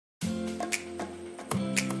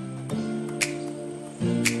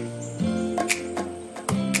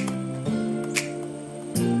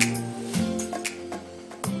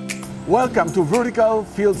Welcome to Vertical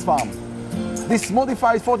Fields Farm. This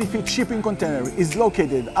modified 40-feet shipping container is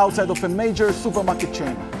located outside of a major supermarket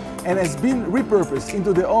chain and has been repurposed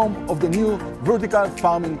into the home of the new vertical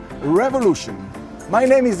farming revolution. My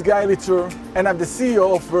name is Elitzur and I'm the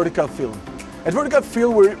CEO of Vertical Field. At Vertical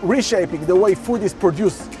Field, we're reshaping the way food is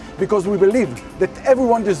produced because we believe that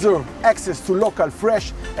everyone deserves access to local,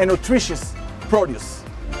 fresh and nutritious produce.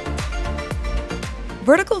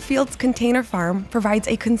 Vertical Field's container farm provides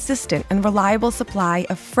a consistent and reliable supply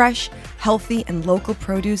of fresh, healthy, and local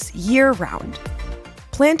produce year-round.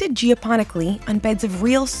 Planted geoponically on beds of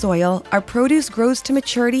real soil, our produce grows to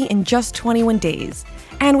maturity in just 21 days,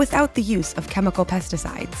 and without the use of chemical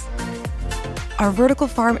pesticides. Our vertical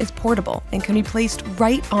farm is portable and can be placed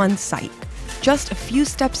right on site, just a few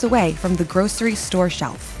steps away from the grocery store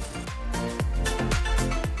shelf.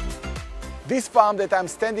 This farm that I'm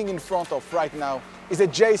standing in front of right now is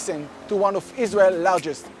adjacent to one of Israel's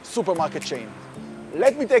largest supermarket chains.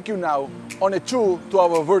 Let me take you now on a tour to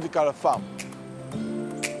our vertical farm.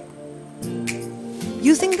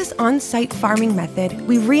 Using this on-site farming method,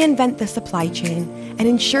 we reinvent the supply chain and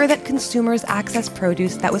ensure that consumers access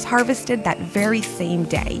produce that was harvested that very same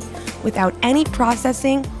day, without any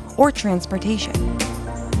processing or transportation.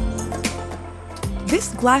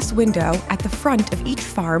 This glass window at the front of each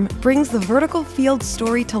farm brings the Vertical Field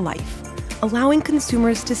story to life, allowing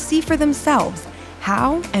consumers to see for themselves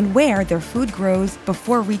how and where their food grows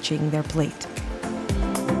before reaching their plate.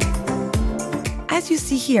 As you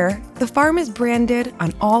see here, the farm is branded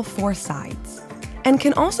on all four sides and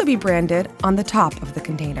can also be branded on the top of the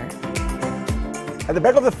container. At the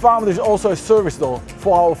back of the farm, there's also a service door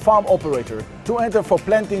for our farm operator to enter for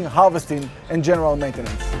planting, harvesting, and general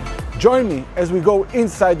maintenance. Join me as we go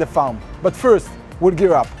inside the farm, but first, we'll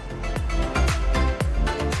gear up.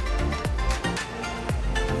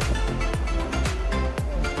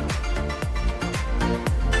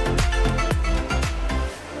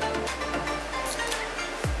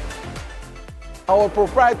 Our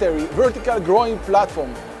proprietary vertical growing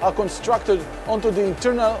platform are constructed onto the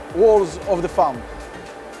internal walls of the farm.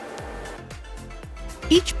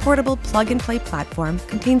 Each portable plug-and-play platform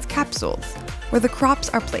contains capsules where the crops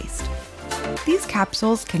are placed. These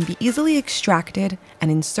capsules can be easily extracted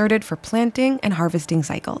and inserted for planting and harvesting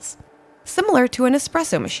cycles, similar to an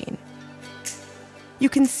espresso machine. You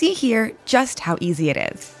can see here just how easy it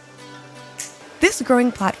is. This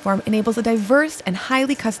growing platform enables a diverse and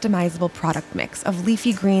highly customizable product mix of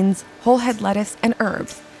leafy greens, whole head lettuce, and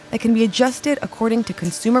herbs that can be adjusted according to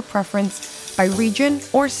consumer preference by region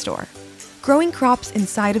or store. Growing crops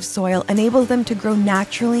inside of soil enables them to grow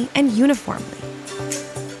naturally and uniformly.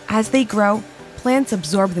 As they grow, plants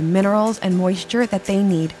absorb the minerals and moisture that they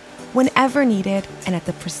need whenever needed and at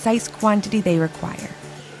the precise quantity they require,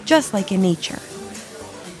 just like in nature.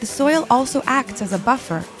 The soil also acts as a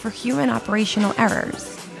buffer for human operational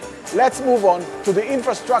errors. Let's move on to the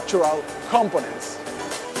infrastructural components.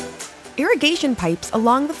 Irrigation pipes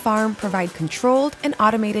along the farm provide controlled and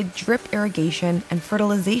automated drip irrigation and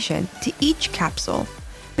fertilization to each capsule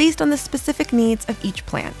based on the specific needs of each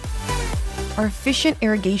plant. Our efficient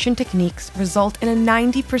irrigation techniques result in a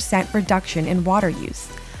 90% reduction in water use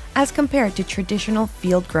as compared to traditional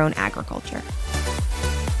field-grown agriculture.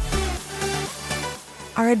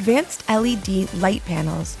 Our advanced LED light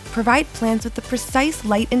panels provide plants with the precise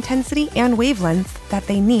light intensity and wavelengths that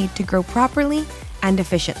they need to grow properly and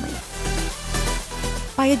efficiently.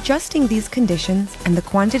 By adjusting these conditions and the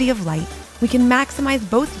quantity of light, we can maximize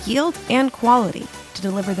both yield and quality to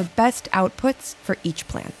deliver the best outputs for each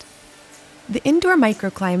plant. The indoor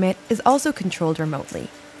microclimate is also controlled remotely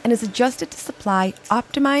and is adjusted to supply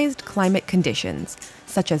optimized climate conditions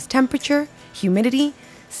such as temperature, humidity,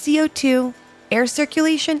 CO2, air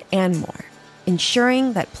circulation, and more,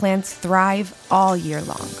 ensuring that plants thrive all year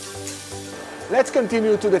long. Let's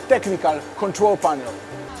continue to the technical control panel.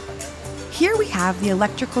 Here we have the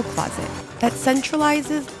electrical closet that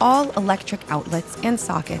centralizes all electric outlets and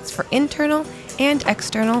sockets for internal and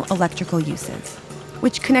external electrical uses,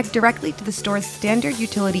 which connect directly to the store's standard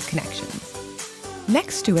utility connections.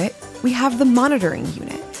 Next to it, we have the monitoring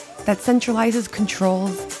unit that centralizes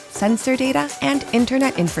controls, sensor data, and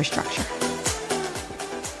internet infrastructure.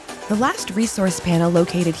 The last resource panel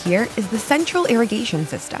located here is the central irrigation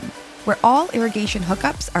system, where all irrigation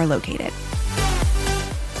hookups are located.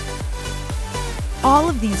 All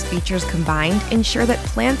of these features combined ensure that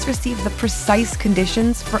plants receive the precise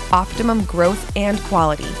conditions for optimum growth and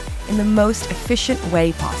quality in the most efficient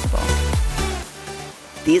way possible.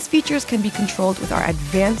 These features can be controlled with our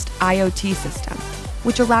advanced IoT system,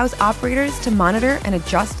 which allows operators to monitor and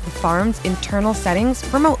adjust the farm's internal settings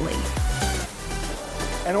remotely.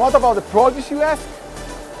 And what about the produce, you ask?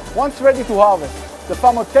 Once ready to harvest, the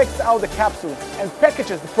farmer takes out the capsule and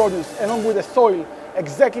packages the produce along with the soil,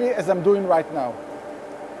 exactly as I'm doing right now.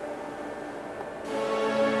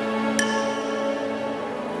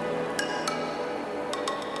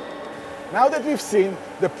 Now that we've seen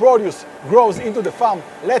the produce grows into the farm,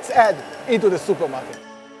 let's add into the supermarket.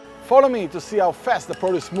 Follow me to see how fast the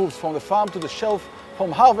produce moves from the farm to the shelf, from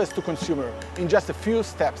harvest to consumer, in just a few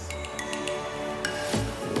steps.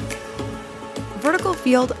 Vertical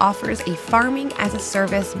Field offers a farming as a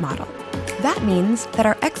service model. That means that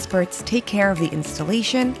our experts take care of the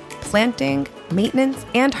installation, planting, maintenance,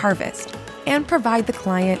 and harvest, and provide the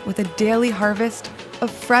client with a daily harvest of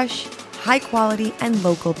fresh, high quality, and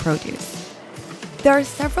local produce. There are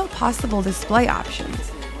several possible display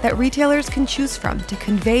options that retailers can choose from to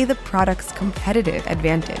convey the product's competitive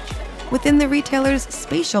advantage within the retailer's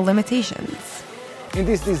spatial limitations. In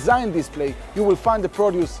this design display, you will find the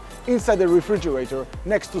produce inside the refrigerator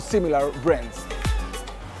next to similar brands.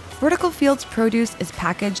 Vertical Field's produce is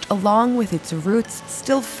packaged along with its roots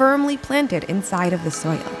still firmly planted inside of the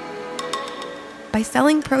soil. By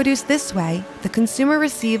selling produce this way, the consumer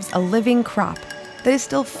receives a living crop that is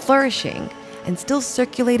still flourishing and still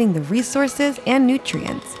circulating the resources and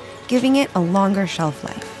nutrients, giving it a longer shelf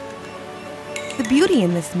life. The beauty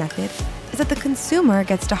in this method is that the consumer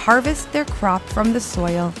gets to harvest their crop from the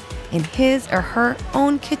soil in his or her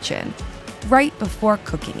own kitchen right before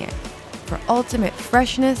cooking it for ultimate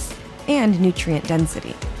freshness and nutrient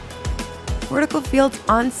density. Vertical Field's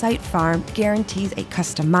on-site farm guarantees a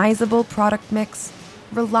customizable product mix,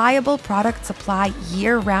 reliable product supply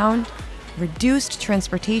year-round, reduced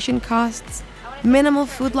transportation costs, minimal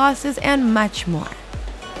food losses, and much more.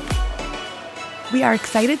 We are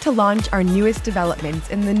excited to launch our newest developments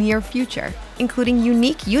in the near future, including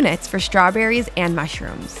unique units for strawberries and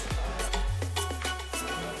mushrooms.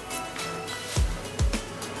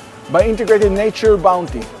 By integrating nature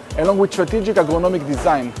bounty, along with strategic agronomic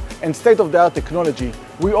design and state-of-the-art technology,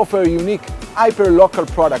 we offer a unique, hyper-local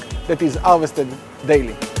product that is harvested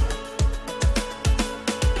daily.